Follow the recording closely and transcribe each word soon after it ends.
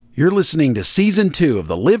You're listening to Season 2 of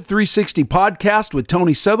the Live 360 podcast with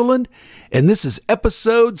Tony Sutherland, and this is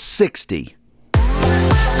episode 60.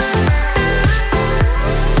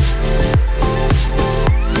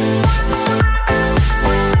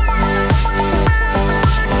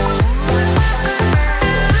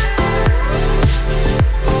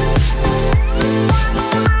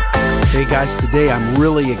 Hey guys, today I'm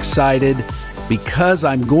really excited because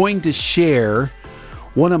I'm going to share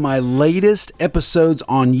one of my latest episodes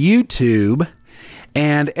on YouTube,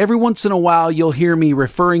 and every once in a while you'll hear me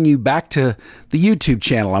referring you back to the YouTube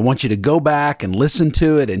channel. I want you to go back and listen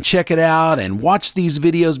to it and check it out and watch these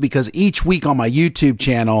videos, because each week on my YouTube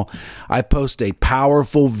channel I post a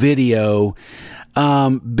powerful video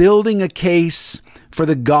building a case for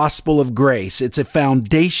the gospel of grace. It's a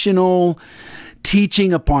foundational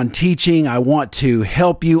teaching upon teaching. I want to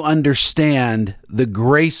help you understand the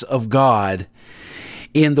grace of God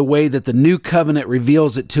in the way that the new covenant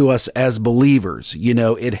reveals it to us as believers. You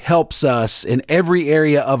know, it helps us in every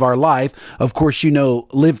area of our life. Of course, you know,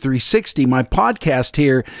 Live 360, my podcast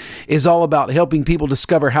here, is all about helping people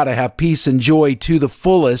discover how to have peace and joy to the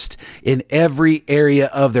fullest in every area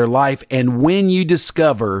of their life. And when you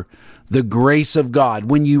discover the grace of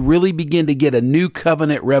God, when you really begin to get a new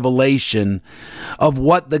covenant revelation of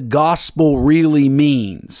what the gospel really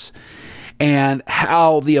means, and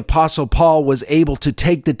how the Apostle Paul was able to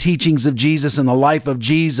take the teachings of Jesus and the life of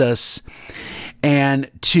Jesus and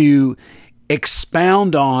to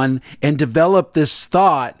expound on and develop this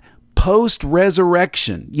thought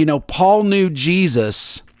post-resurrection. You know, Paul knew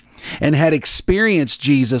Jesus and had experienced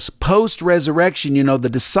Jesus post-resurrection. You know, the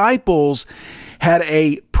disciples had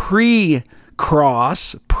a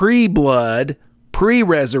pre-cross, pre-blood,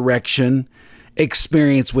 pre-resurrection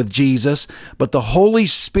experience with Jesus, but the Holy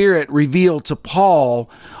Spirit revealed to Paul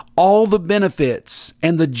all the benefits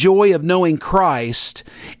and the joy of knowing Christ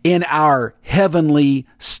in our heavenly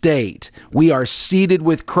state. We are seated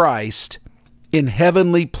with Christ in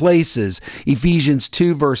heavenly places. Ephesians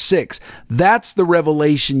 2 verse 6. That's the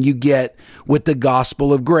revelation you get with the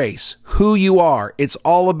gospel of grace. Who you are. It's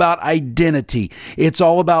all about identity. It's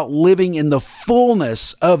all about living in the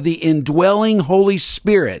fullness of the indwelling Holy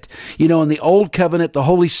Spirit. You know, in the old covenant, the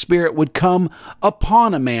Holy Spirit would come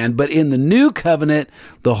upon a man, but in the new covenant,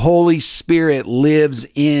 the Holy Spirit lives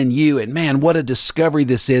in you. And man, what a discovery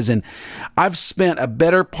this is. And I've spent a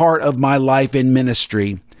better part of my life in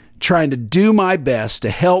ministry trying to do my best to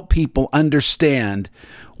help people understand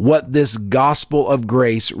what this gospel of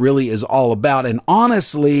grace really is all about. And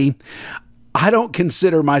honestly, I don't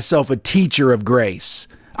consider myself a teacher of grace.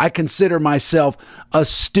 I consider myself a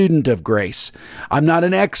student of grace. I'm not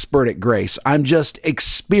an expert at grace. I'm just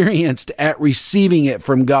experienced at receiving it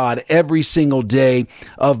from God every single day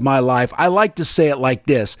of my life. I like to say it like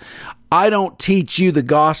this: I don't teach you the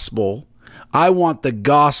gospel. I want the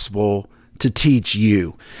gospel to teach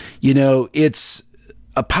you. You know, it's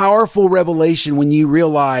a powerful revelation when you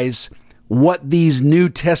realize what these New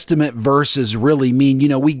Testament verses really mean. You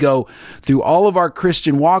know, we go through all of our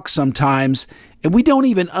Christian walk sometimes and we don't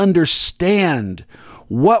even understand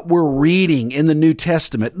what we're reading in the New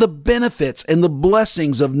Testament, the benefits and the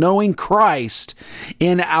blessings of knowing Christ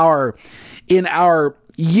in our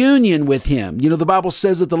union with Him. You know, the Bible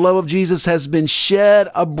says that the love of Jesus has been shed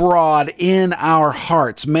abroad in our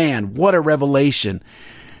hearts. Man, what a revelation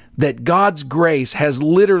that God's grace has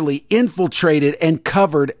literally infiltrated and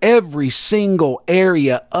covered every single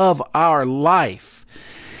area of our life.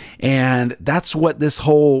 And that's what this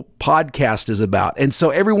whole podcast is about. And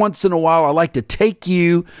so every once in a while, I like to take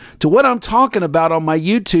you to what I'm talking about on my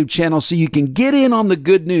YouTube channel so you can get in on the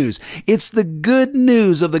good news. It's the good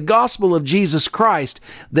news of the gospel of Jesus Christ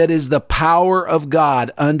that is the power of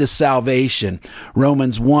God unto salvation.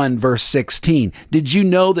 Romans 1 verse 16. Did you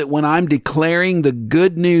know that when I'm declaring the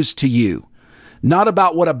good news to you, not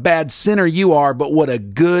about what a bad sinner you are, but what a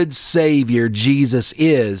good Savior Jesus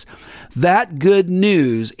is, that good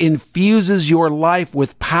news infuses your life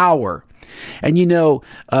with power. And you know,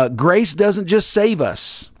 grace doesn't just save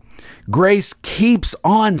us. Grace keeps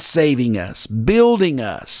on saving us, building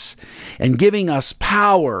us, and giving us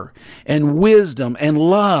power and wisdom and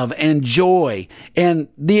love and joy and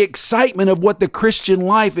the excitement of what the Christian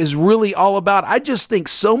life is really all about. I just think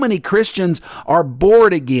so many Christians are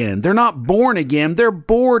bored again. They're not born again, they're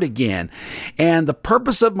bored again. And the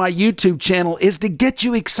purpose of my YouTube channel is to get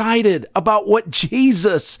you excited about what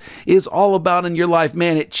Jesus is all about in your life.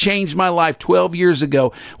 Man, it changed my life 12 years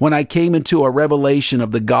ago when I came into a revelation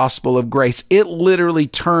of the gospel gospel of grace. It literally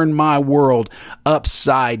turned my world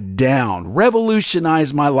upside down,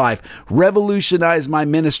 revolutionized my life, revolutionized my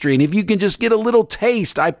ministry. And if you can just get a little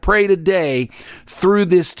taste, I pray today through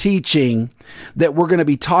this teaching that we're going to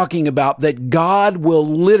be talking about, that God will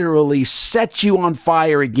literally set you on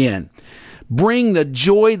fire again. Bring the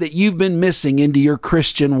joy that you've been missing into your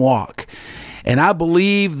Christian walk. And I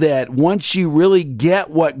believe that once you really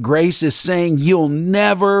get what grace is saying, you'll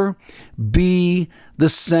never be the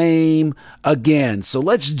same again. So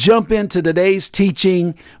let's jump into today's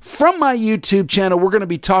teaching from my YouTube channel. We're going to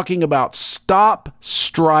be talking about stop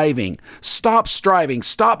striving. Stop striving.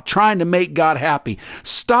 Stop trying to make God happy.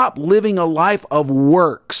 Stop living a life of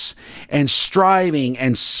works and striving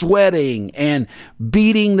and sweating and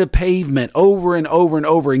beating the pavement over and over and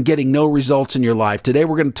over and getting no results in your life. Today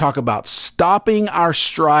we're going to talk about stopping our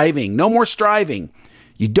striving. No more striving.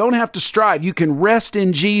 You don't have to strive. You can rest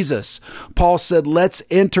in Jesus. Paul said, let's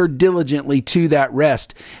enter diligently to that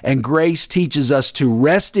rest. And grace teaches us to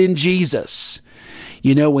rest in Jesus.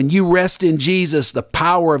 You know, when you rest in Jesus, the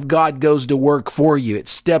power of God goes to work for you. It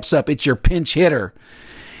steps up. It's your pinch hitter.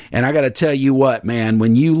 And I got to tell you what, man,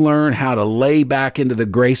 when you learn how to lay back into the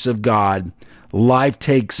grace of God, life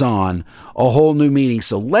takes on a whole new meaning.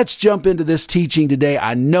 So let's jump into this teaching today.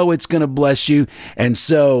 I know it's going to bless you. And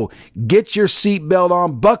so get your seatbelt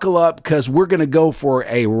on, buckle up, because we're going to go for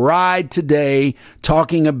a ride today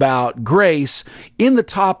talking about grace in the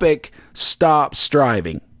topic, stop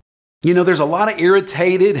striving. You know, there's a lot of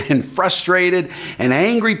irritated and frustrated and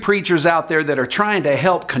angry preachers out there that are trying to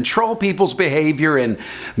help control people's behavior and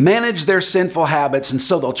manage their sinful habits. And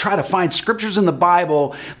so they'll try to find scriptures in the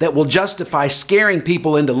Bible that will justify scaring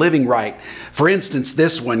people into living right. For instance,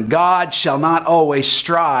 this one, God shall not always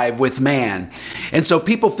strive with man. And so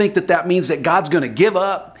people think that that means that God's going to give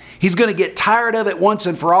up. He's going to get tired of it once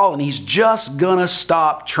and for all, and he's just going to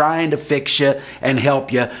stop trying to fix you and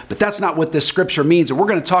help you. But that's not what this scripture means, and we're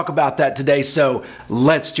going to talk about that today, so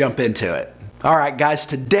let's jump into it. All right, guys,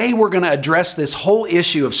 today we're going to address this whole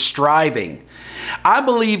issue of striving. I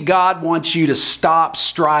believe God wants you to stop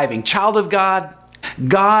striving. Child of God,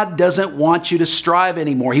 God doesn't want you to strive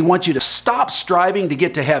anymore. He wants you to stop striving to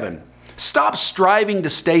get to heaven. Stop striving to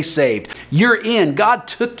stay saved. You're in. God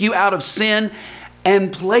took you out of sin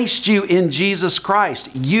and placed you in Jesus Christ.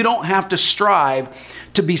 You don't have to strive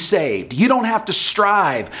to be saved. You don't have to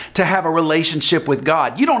strive to have a relationship with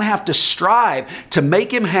God. You don't have to strive to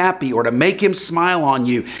make him happy or to make him smile on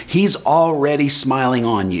you. He's already smiling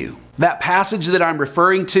on you. That passage that I'm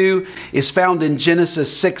referring to is found in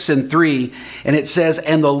Genesis 6:3, and it says,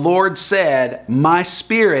 "And the Lord said, my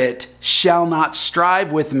spirit shall not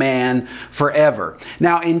strive with man forever."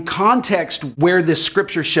 Now, in context where this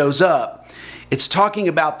scripture shows up, it's talking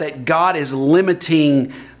about that God is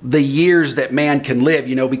limiting the years that man can live,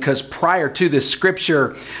 you know, because prior to this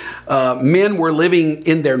scripture, men were living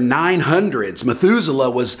in their 900s. Methuselah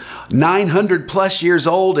was 900 plus years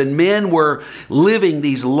old, and men were living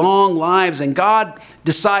these long lives. And God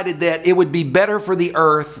decided that it would be better for the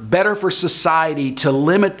earth, better for society to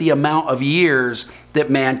limit the amount of years that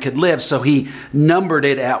man could live. So he numbered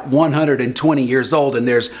it at 120 years old. And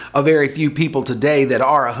there's a very few people today that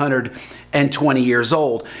are 120 years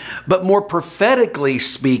old. But more prophetically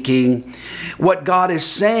speaking, what God is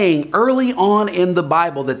saying early on in the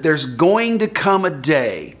Bible, that there's going to come a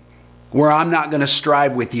day where I'm not going to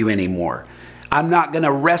strive with you anymore. I'm not going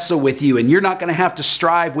to wrestle with you, and you're not going to have to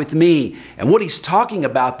strive with me. And what he's talking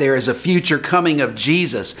about there is a future coming of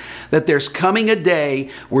Jesus, that there's coming a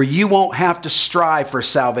day where you won't have to strive for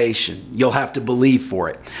salvation. You'll have to believe for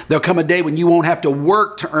it. There'll come a day when you won't have to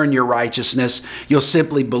work to earn your righteousness. You'll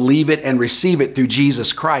simply believe it and receive it through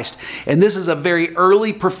Jesus Christ. And this is a very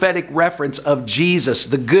early prophetic reference of Jesus,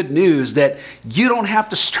 the good news that you don't have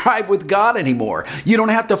to strive with God anymore. You don't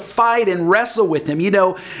have to fight and wrestle with him. You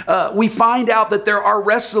know, we find out that there are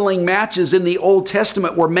wrestling matches in the Old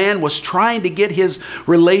Testament where man was trying to get his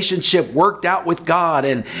relationship worked out with God,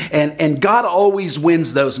 and God always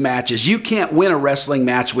wins those matches. You can't win a wrestling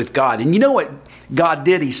match with God. And you know what God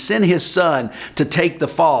did? He sent his son to take the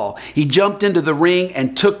fall. He jumped into the ring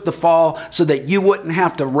and took the fall so that you wouldn't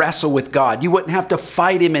have to wrestle with God. You wouldn't have to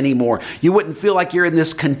fight him anymore. You wouldn't feel like you're in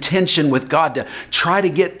this contention with God to try to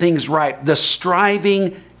get things right. The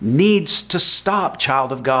striving needs to stop,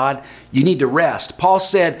 child of God. You need to rest. Paul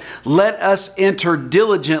said, let us enter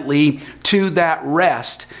diligently to that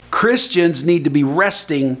rest. Christians need to be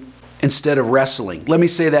resting instead of wrestling. Let me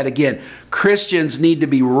say that again. Christians need to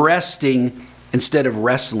be resting instead of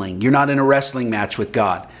wrestling. You're not in a wrestling match with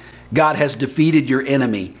God. God has defeated your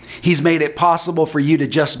enemy. He's made it possible for you to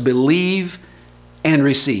just believe and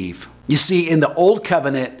receive. You see, in the old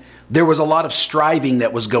covenant, there was a lot of striving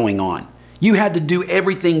that was going on. You had to do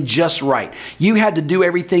everything just right. You had to do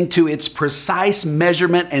everything to its precise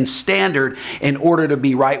measurement and standard in order to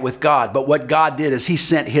be right with God. But what God did is he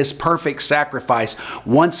sent his perfect sacrifice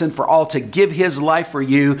once and for all to give his life for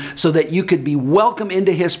you so that you could be welcomed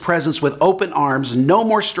into his presence with open arms. No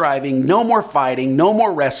more striving, no more fighting, no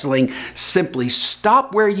more wrestling. Simply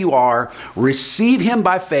stop where you are, receive him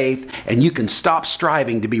by faith, and you can stop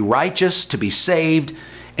striving to be righteous, to be saved,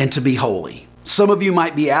 and to be holy. Some of you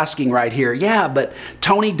might be asking right here, yeah, but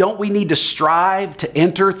Tony, don't we need to strive to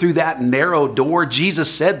enter through that narrow door?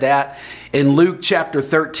 Jesus said that in Luke chapter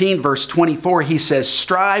 13, verse 24. He says,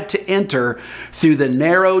 strive to enter through the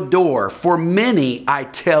narrow door. For many, I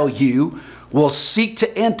tell you, will seek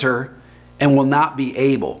to enter and will not be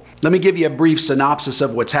able. Let me give you a brief synopsis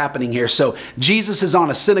of what's happening here. So Jesus is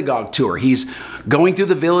on a synagogue tour. He's going through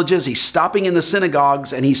the villages. He's stopping in the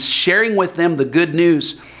synagogues and he's sharing with them the good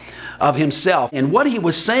news of himself. And what he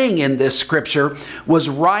was saying in this scripture was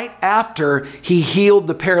right after he healed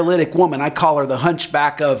the paralytic woman. I call her the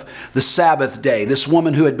hunchback of the Sabbath day. This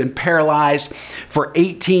woman who had been paralyzed for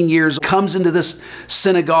 18 years comes into this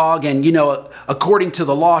synagogue, and according to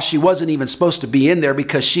the law, she wasn't even supposed to be in there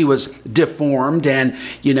because she was deformed and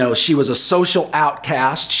she was a social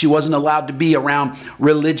outcast. She wasn't allowed to be around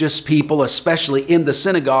religious people, especially in the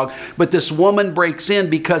synagogue. But this woman breaks in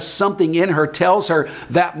because something in her tells her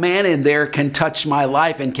that man in there can touch my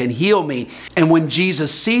life and can heal me. And when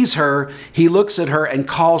Jesus sees her, he looks at her and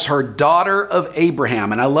calls her daughter of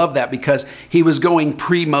Abraham. And I love that because he was going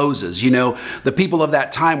pre-Moses. The people of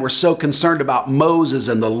that time were so concerned about Moses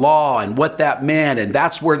and the law and what that meant. And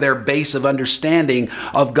that's where their base of understanding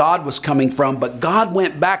of God was coming from. But God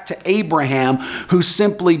went back to Abraham, who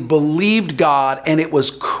simply believed God, and it was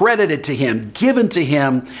credited to him, given to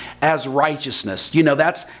him as righteousness.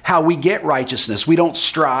 That's how we get righteousness. We don't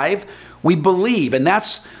strive. We believe, and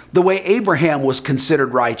that's the way Abraham was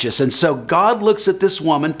considered righteous. And so God looks at this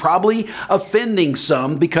woman, probably offending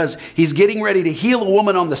some because he's getting ready to heal a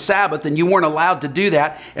woman on the Sabbath and you weren't allowed to do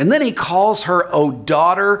that. And then he calls her, "O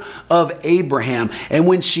daughter of Abraham." And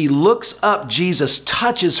when she looks up, Jesus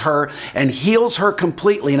touches her and heals her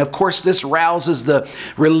completely. And of course, this rouses the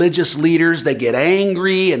religious leaders. They get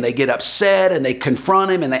angry and they get upset and they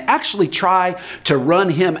confront him and they actually try to run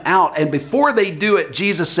him out. And before they do it,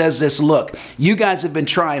 Jesus says this, "Look, you guys have been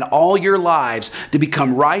trying all your lives to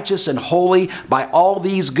become righteous and holy by all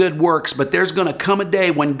these good works, but there's going to come a day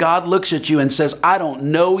when God looks at you and says, I don't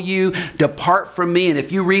know you, depart from me." And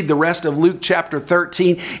if you read the rest of Luke chapter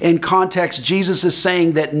 13 in context, Jesus is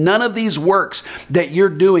saying that none of these works that you're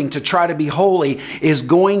doing to try to be holy is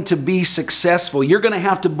going to be successful. You're going to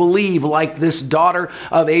have to believe like this daughter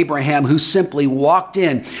of Abraham, who simply walked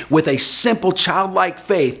in with a simple childlike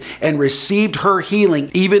faith and received her healing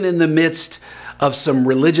even in the midst of some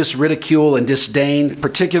religious ridicule and disdain,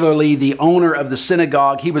 particularly the owner of the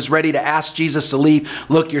synagogue. He was ready to ask Jesus to leave.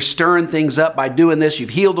 "Look, you're stirring things up by doing this. You've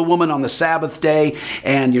healed a woman on the Sabbath day,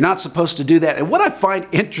 and you're not supposed to do that." And what I find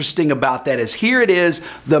interesting about that is here it is,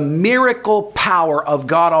 the miracle power of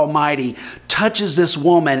God Almighty touches this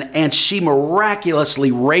woman, and she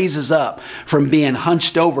miraculously raises up from being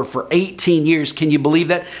hunched over for 18 years. Can you believe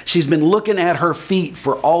that? She's been looking at her feet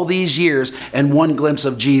for all these years, and one glimpse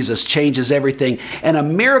of Jesus changes everything. And a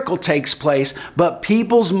miracle takes place, but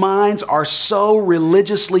people's minds are so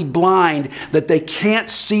religiously blind that they can't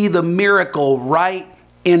see the miracle right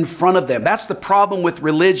in front of them. That's the problem with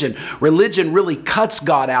religion. Religion really cuts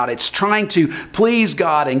God out. It's trying to please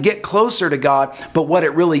God and get closer to God, but what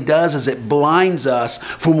it really does is it blinds us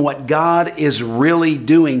from what God is really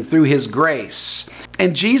doing through his grace.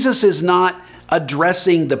 And Jesus is not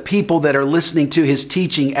addressing the people that are listening to his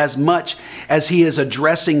teaching as much as he is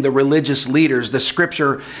addressing the religious leaders. The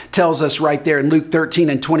scripture tells us right there in Luke 13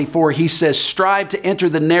 and 24, he says, "Strive to enter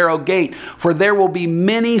the narrow gate, for there will be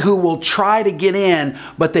many who will try to get in,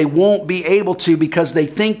 but they won't be able to because they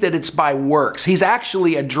think that it's by works." He's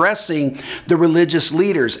actually addressing the religious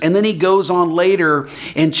leaders. And then he goes on later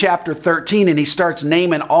in chapter 13 and he starts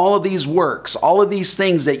naming all of these works, all of these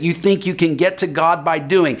things that you think you can get to God by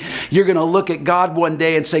doing. You're going to look at God one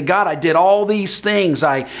day and say, "God, I did all these things.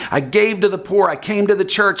 I gave to the poor. I came to the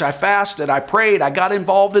church. I fasted. I prayed. I got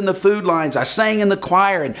involved in the food lines. I sang in the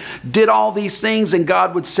choir and did all these things." And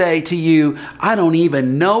God would say to you, "I don't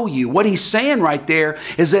even know you." What he's saying right there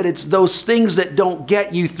is that it's those things that don't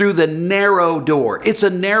get you through the narrow door. It's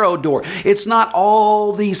a narrow door. It's not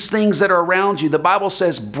all these things that are around you. The Bible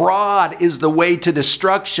says broad is the way to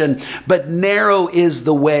destruction, but narrow is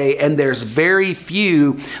the way, and there's very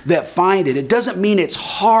few that find it. It doesn't mean it's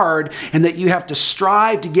hard and that you have to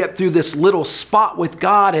strive to get through this little spot with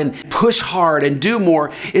God and push hard and do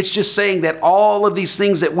more. It's just saying that all of these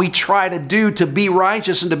things that we try to do to be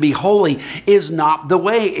righteous and to be holy is not the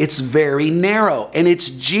way. It's very narrow, and it's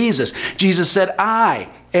Jesus. Jesus said, I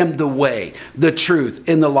am the way, the truth,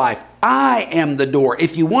 and the life. I am the door.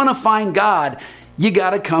 If you want to find God, you got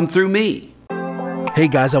to come through me. Hey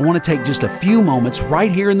guys, I want to take just a few moments right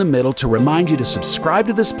here in the middle to remind you to subscribe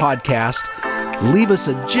to this podcast, leave us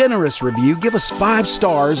a generous review, give us 5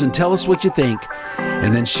 stars and tell us what you think,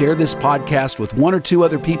 and then share this podcast with 1 or 2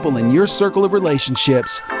 other people in your circle of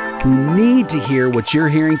relationships who need to hear what you're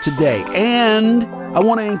hearing today. And I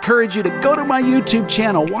want to encourage you to go to my YouTube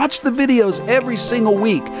channel, watch the videos every single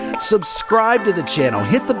week, subscribe to the channel,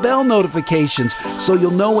 hit the bell notifications so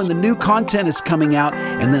you'll know when the new content is coming out,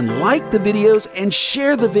 and then like the videos and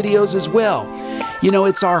share the videos as well. You know,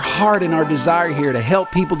 it's our heart and our desire here to help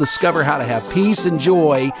people discover how to have peace and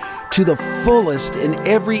joy to the fullest in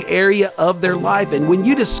every area of their life. And when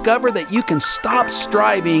you discover that you can stop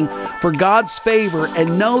striving for God's favor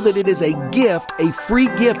and know that it is a gift, a free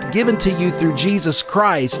gift given to you through Jesus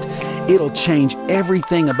Christ, it'll change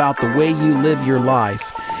everything about the way you live your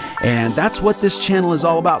life. And that's what this channel is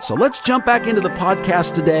all about. So let's jump back into the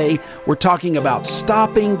podcast today. We're talking about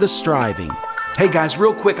stopping the striving. Hey guys,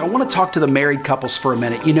 real quick, I want to talk to the married couples for a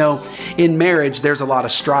minute. You know, in marriage, there's a lot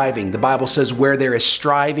of striving. The Bible says where there is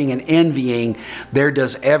striving and envying, there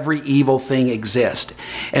does every evil thing exist.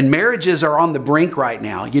 And marriages are on the brink right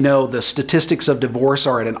now. You know, the statistics of divorce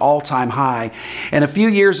are at an all-time high. And a few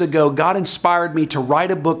years ago, God inspired me to write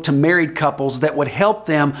a book to married couples that would help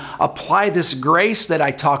them apply this grace that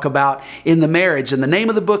I talk about in the marriage. And the name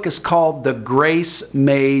of the book is called The Grace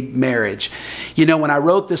Made Marriage. You know, when I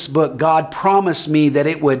wrote this book, God promised me that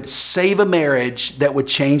it would save a marriage that would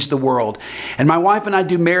change the world. And my wife and I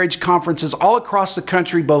do marriage conferences all across the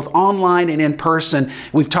country, both online and in person.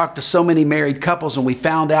 We've talked to so many married couples, and we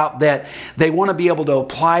found out that they want to be able to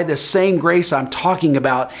apply the same grace I'm talking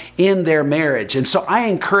about in their marriage. And so I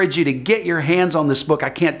encourage you to get your hands on this book. I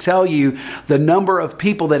can't tell you the number of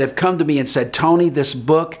people that have come to me and said, Tony, this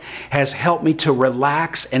book has helped me to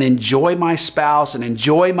relax and enjoy my spouse and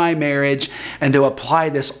enjoy my marriage and to apply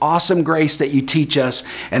this awesome grace that you teach us.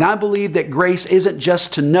 And I believe that grace isn't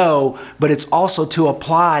just to know, but it's also to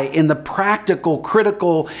apply in the practical,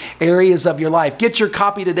 critical areas of your life. Get your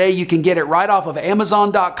copy today. You can get it right off of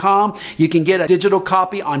Amazon.com. You can get a digital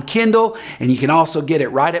copy on Kindle, and you can also get it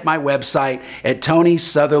right at my website at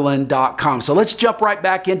TonySutherland.com. So let's jump right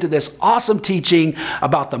back into this awesome teaching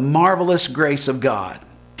about the marvelous grace of God.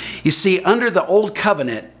 You see, under the old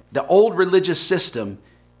covenant, the old religious system,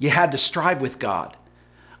 you had to strive with God.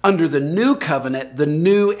 Under the new covenant, the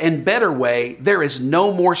new and better way, there is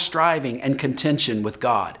no more striving and contention with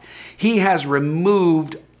God. He has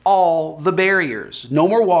removed all the barriers. No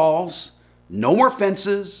more walls, no more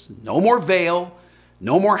fences, no more veil,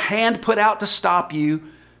 no more hand put out to stop you,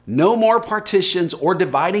 no more partitions or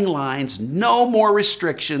dividing lines, no more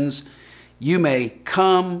restrictions. You may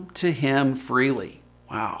come to Him freely.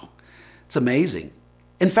 Wow, it's amazing.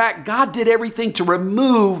 In fact, God did everything to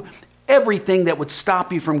remove everything that would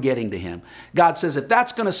stop you from getting to Him. God says, if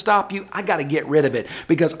that's going to stop you, I got to get rid of it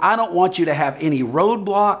because I don't want you to have any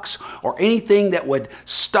roadblocks or anything that would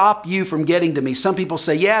stop you from getting to me. Some people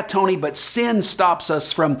say, yeah, Tony, but sin stops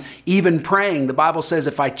us from even praying. The Bible says,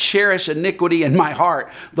 if I cherish iniquity in my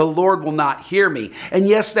heart, the Lord will not hear me. And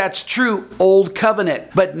yes, that's true, old covenant.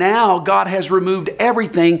 But now God has removed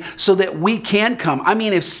everything so that we can come. I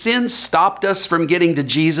mean, if sin stopped us from getting to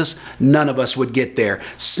Jesus, none of us would get there.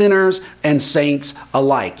 Sinners and saints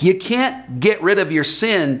alike. You can't get rid of your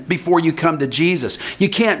sin before you come to Jesus. You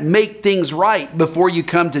can't make things right before you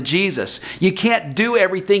come to Jesus. You can't do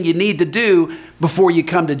everything you need to do before you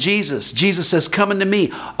come to Jesus. Jesus says, come unto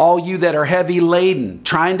me, all you that are heavy laden,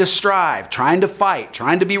 trying to strive, trying to fight,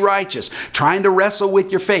 trying to be righteous, trying to wrestle with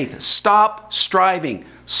your faith. Stop striving.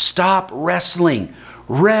 Stop wrestling.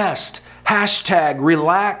 Rest. Hashtag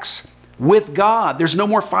relax with God. There's no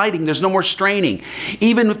more fighting. There's no more straining.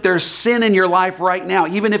 Even if there's sin in your life right now,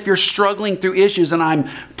 even if you're struggling through issues, and I'm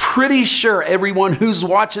pretty sure everyone who's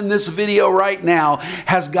watching this video right now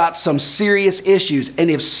has got some serious issues.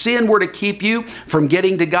 And if sin were to keep you from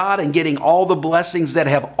getting to God and getting all the blessings that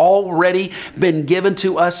have already been given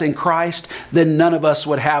to us in Christ, then none of us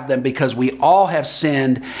would have them because we all have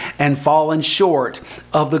sinned and fallen short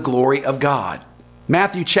of the glory of God.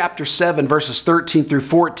 Matthew chapter 7, verses 13 through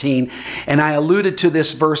 14. And I alluded to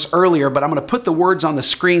this verse earlier, but I'm going to put the words on the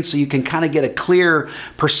screen so you can kind of get a clear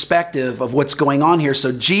perspective of what's going on here.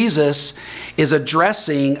 So Jesus is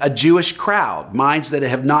addressing a Jewish crowd, minds that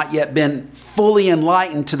have not yet been fully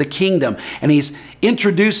enlightened to the kingdom. And he's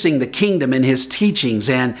introducing the kingdom in his teachings.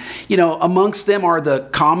 And, amongst them are the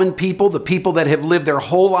common people, the people that have lived their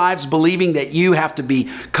whole lives believing that you have to be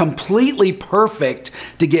completely perfect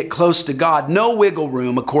to get close to God. No wiggle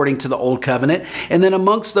room, according to the Old Covenant. And then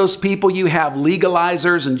amongst those people, you have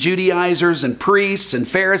legalizers and Judaizers and priests and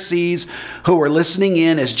Pharisees who are listening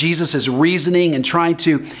in as Jesus is reasoning and trying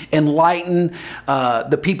to enlighten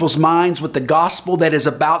the people's minds with the gospel that is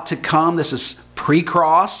about to come. This is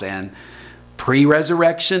pre-cross and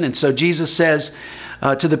pre-resurrection. And so Jesus says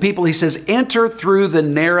to the people, he says, enter through the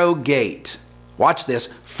narrow gate. Watch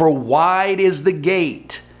this. For wide is the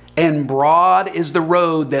gate and broad is the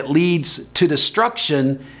road that leads to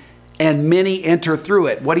destruction, and many enter through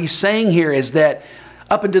it. What he's saying here is that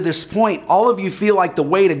up until this point, all of you feel like the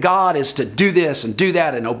way to God is to do this and do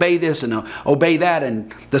that and obey this and obey that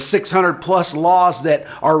and the 600 plus laws that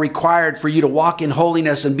are required for you to walk in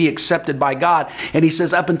holiness and be accepted by God. And he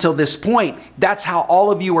says up until this point, that's how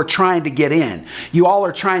all of you are trying to get in. You all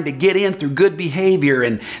are trying to get in through good behavior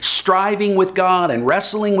and striving with God and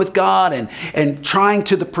wrestling with God and trying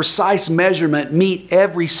to the precise measurement meet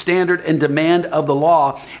every standard and demand of the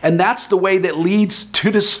law. And that's the way that leads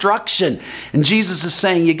to destruction. And Jesus is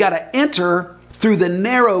saying you got to enter through the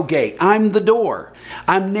narrow gate. I'm the door.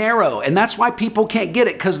 I'm narrow. And that's why people can't get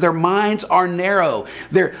it, because their minds are narrow.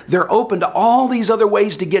 They're open to all these other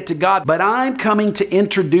ways to get to God. But I'm coming to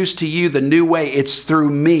introduce to you the new way. It's through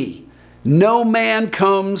me. No man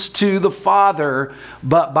comes to the Father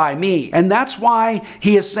but by me. And that's why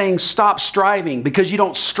he is saying stop striving, because you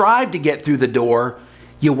don't strive to get through the door.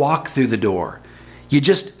 You walk through the door. You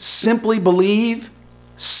just simply believe,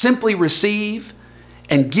 simply receive,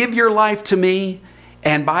 and give your life to me,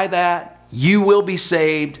 and by that, you will be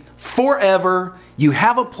saved forever. You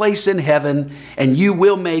have a place in heaven, and you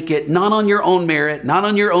will make it, not on your own merit, not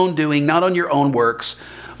on your own doing, not on your own works,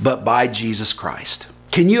 but by Jesus Christ.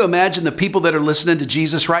 Can you imagine the people that are listening to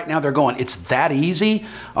Jesus right now? They're going, it's that easy?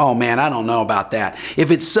 Oh man, I don't know about that.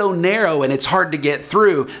 If it's so narrow and it's hard to get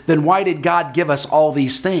through, then why did God give us all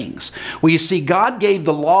these things? Well, you see, God gave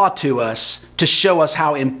the law to us to show us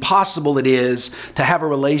how impossible it is to have a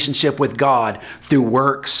relationship with God through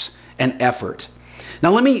works and effort.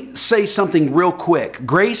 Now, let me say something real quick.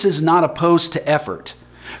 Grace is not opposed to effort.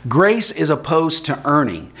 Grace is opposed to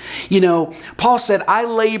earning. Paul said, I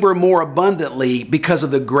labor more abundantly because of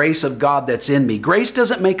the grace of God that's in me. Grace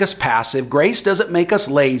doesn't make us passive. Grace doesn't make us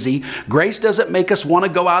lazy. Grace doesn't make us want to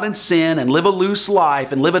go out and sin and live a loose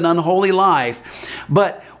life and live an unholy life.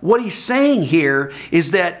 But what he's saying here is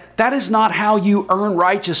that is not how you earn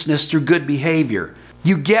righteousness through good behavior.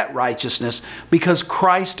 You get righteousness because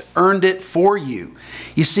Christ earned it for you.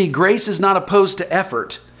 You see, grace is not opposed to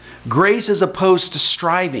effort. Grace is opposed to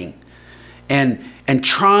striving and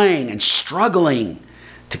trying and struggling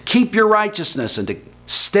to keep your righteousness and to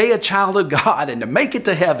stay a child of God and to make it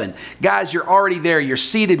to heaven. Guys, you're already there. You're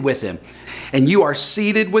seated with Him. And you are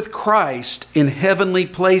seated with Christ in heavenly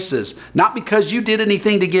places, not because you did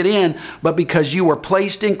anything to get in, but because you were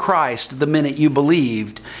placed in Christ the minute you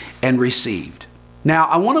believed and received. Now,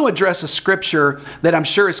 I want to address a scripture that I'm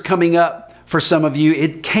sure is coming up for some of you.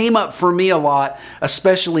 It came up for me a lot,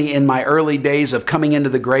 especially in my early days of coming into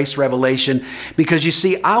the grace revelation, because you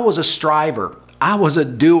see, I was a striver. I was a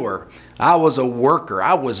doer. I was a worker.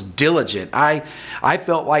 I was diligent. I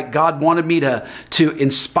felt like God wanted me to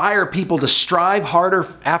inspire people to strive harder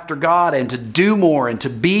after God and to do more and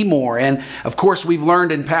to be more. And of course, we've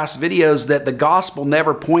learned in past videos that the gospel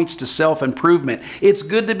never points to self-improvement. It's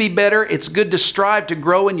good to be better. It's good to strive to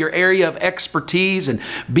grow in your area of expertise and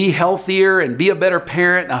be healthier and be a better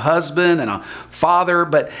parent and a husband and a father.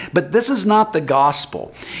 But this is not the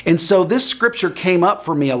gospel. And so this scripture came up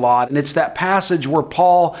for me a lot. And it's that passage where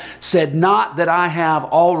Paul said, not that I have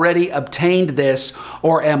already obtained this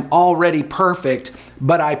or am already perfect,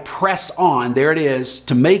 but I press on, there it is,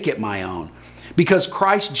 to make it my own. Because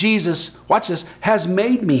Christ Jesus, watch this, has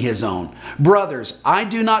made me His own. Brothers, I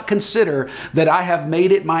do not consider that I have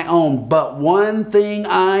made it my own, but one thing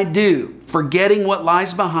I do, forgetting what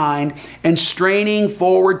lies behind and straining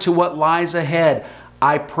forward to what lies ahead,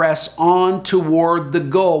 I press on toward the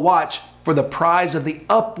goal. Watch, for the prize of the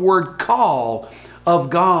upward call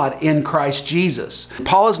of God in Christ Jesus.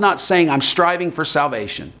 Paul is not saying I'm striving for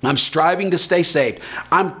salvation. I'm striving to stay saved.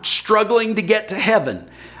 I'm struggling to get to heaven.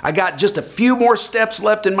 I got just a few more steps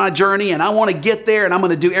left in my journey and I want to get there and I'm going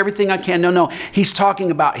to do everything I can. No. He's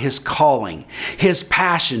talking about his calling, his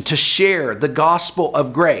passion to share the gospel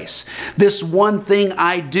of grace. This one thing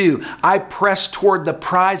I do, I press toward the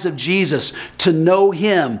prize of Jesus, to know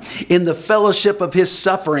him in the fellowship of his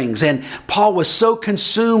sufferings. And Paul was so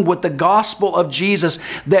consumed with the gospel of Jesus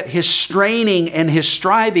that his straining and his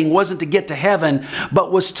striving wasn't to get to heaven,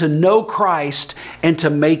 but was to know Christ and to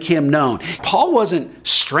make him known. Paul wasn't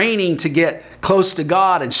straining to get close to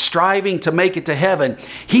God and striving to make it to heaven.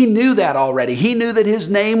 He knew that already. He knew that his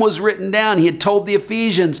name was written down. He had told the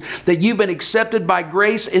Ephesians that you've been accepted by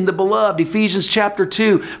grace in the beloved. Ephesians chapter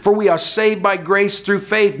 2, for we are saved by grace through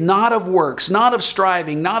faith, not of works, not of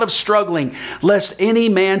striving, not of struggling, lest any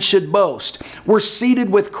man should boast. We're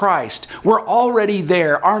seated with Christ. We're already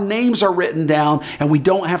there. Our names are written down and we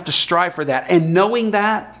don't have to strive for that. And knowing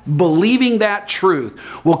that, believing that truth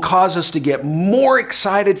will cause us to get more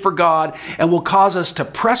excited for God and will cause us to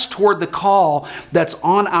press toward the call that's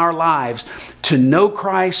on our lives to know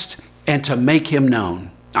Christ and to make him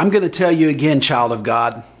known. I'm going to tell you again, child of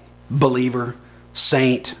God, believer,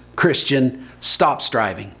 saint, Christian, stop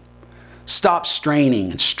striving. Stop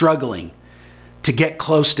straining and struggling to get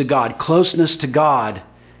close to God. Closeness to God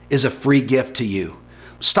is a free gift to you.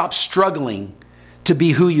 Stop struggling to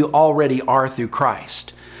be who you already are through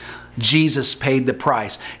Christ. Jesus paid the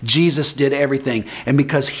price. Jesus did everything. And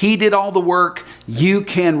because he did all the work, you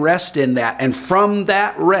can rest in that. And from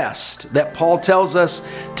that rest that Paul tells us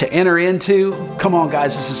to enter into, come on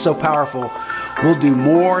guys, this is so powerful. We'll do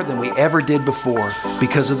more than we ever did before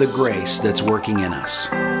because of the grace that's working in us.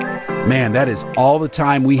 Man, that is all the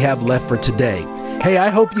time we have left for today. Hey, I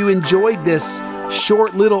hope you enjoyed this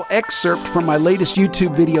short little excerpt from my latest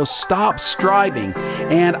YouTube video, Stop Striving.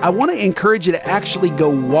 And I want to encourage you to actually go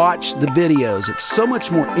watch the videos. It's so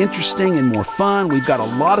much more interesting and more fun. We've got a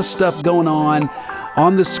lot of stuff going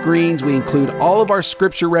on the screens. We include all of our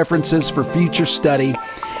scripture references for future study.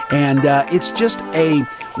 And it's just a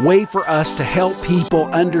way for us to help people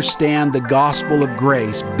understand the gospel of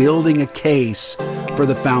grace, building a case for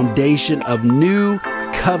the foundation of new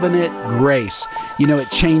covenant grace. You know,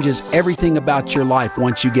 it changes everything about your life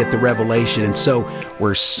once you get the revelation. And so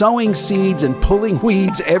we're sowing seeds and pulling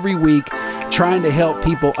weeds every week, trying to help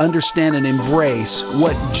people understand and embrace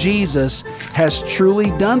what Jesus has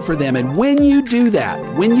truly done for them. And when you do that,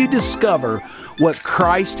 when you discover what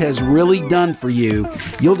Christ has really done for you,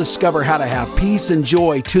 you'll discover how to have peace and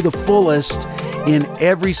joy to the fullest in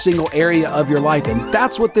every single area of your life. And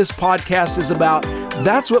that's what this podcast is about.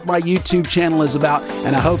 That's what my YouTube channel is about.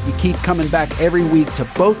 And I hope you keep coming back every week to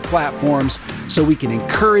both platforms so we can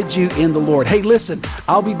encourage you in the Lord. Hey, listen,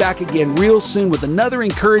 I'll be back again real soon with another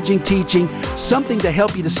encouraging teaching, something to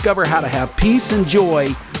help you discover how to have peace and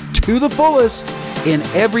joy to the fullest in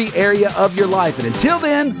every area of your life. And until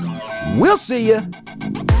then, we'll see you